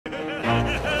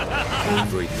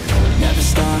everything. Never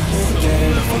stop, forget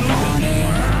it if I want it.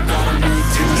 Gotta make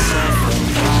to myself a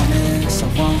promise. I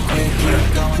won't quit, keep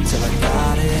going till I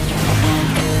got it. I won't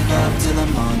give up till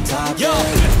I'm on top. Yo,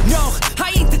 no,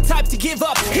 I ain't the type to give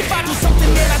up. If I do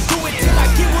something, then I do it till I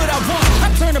get what I want. I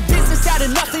turn a business out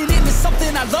of nothing into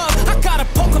something I love. I got a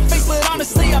poker face, but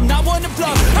honestly, I'm not one to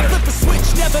bluff. I flip a switch,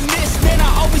 never miss, man, I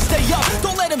always stay up.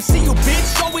 Don't let them see you,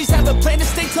 bitch, always have a plan to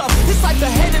stay tough. This life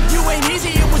ahead of you ain't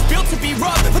easy, it was built to be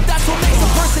rough. But that's what makes a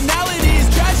personality, is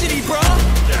tragedy, bruh.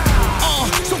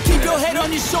 So keep your head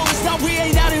on your shoulders. Now we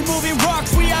ain't out here moving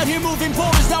rocks, we out here moving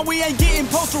boulders. Now we ain't getting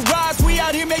posterized, we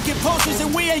out here making posters.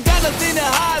 And we ain't got nothing to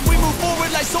hide, we move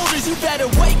forward like soldiers. You better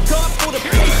wake up for the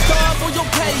pay stub, or you'll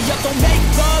pay up. Don't make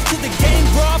love to the game,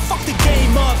 bruh, fuck the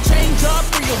game up. Change up,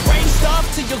 rearrange stuff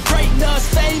to your greatness.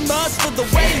 Famous for the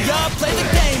way up, play the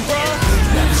game, bruh.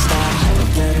 Never stop,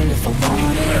 forget it if I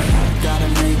want it. Gotta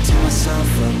make to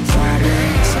myself a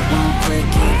promise. I won't quit,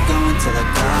 keep going till I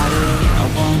got it. I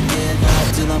won't give up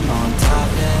till I'm on top,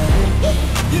 yeah.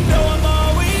 You know I'm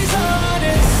always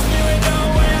honest, there ain't no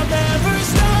way I'm ever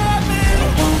stopping. I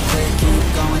won't quit, keep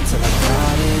going till I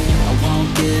got it. I won't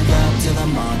give up till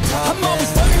I'm on top, I'm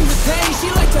always flirting with pain, she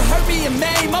like to hurt me and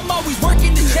maim. I'm always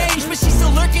working to change, but she's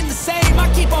still lurking the same. I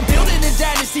keep on building a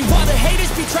dynasty while the haters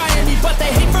be trying me. But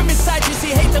they hate from inside, you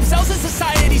see, hate themselves in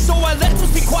society. So I let them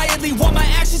speak quietly while my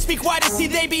actions speak wider. See,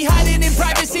 they be hiding in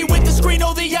privacy with the screen.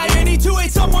 Oh, the irony to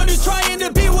hate someone who's trying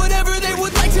to be whatever they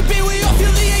would like to be. We all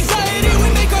feel the anxiety, we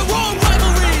make our own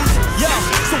rivalries. Yeah,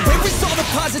 so where is all the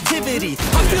positivity?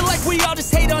 I feel like we all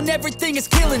just hate on everything, it's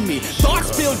killing me.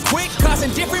 Thoughts build quick,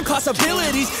 causing different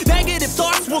possibilities. Negative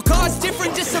thoughts will cause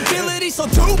different disabilities. So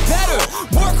do better,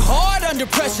 work hard under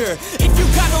pressure. If you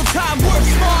got no time, work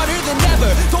smarter than ever.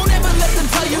 Don't ever let them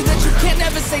tell you that you can't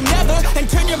never say never. And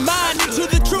turn your mind into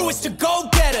the truest of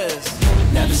go-getters.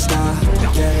 Never stop,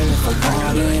 forget it if I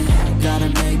want it. Gotta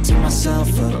make to myself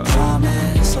a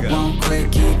promise. I won't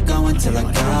quit, keep going till I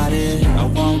got it. I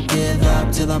won't give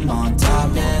up till I'm on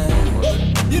top, yeah.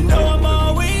 You know I'm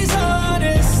always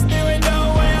honest, there ain't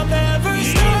no way I'm ever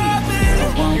stopping.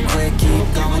 I won't quit, keep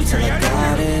going till I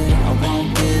got it. I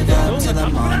won't give up till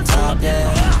I'm on top, yeah.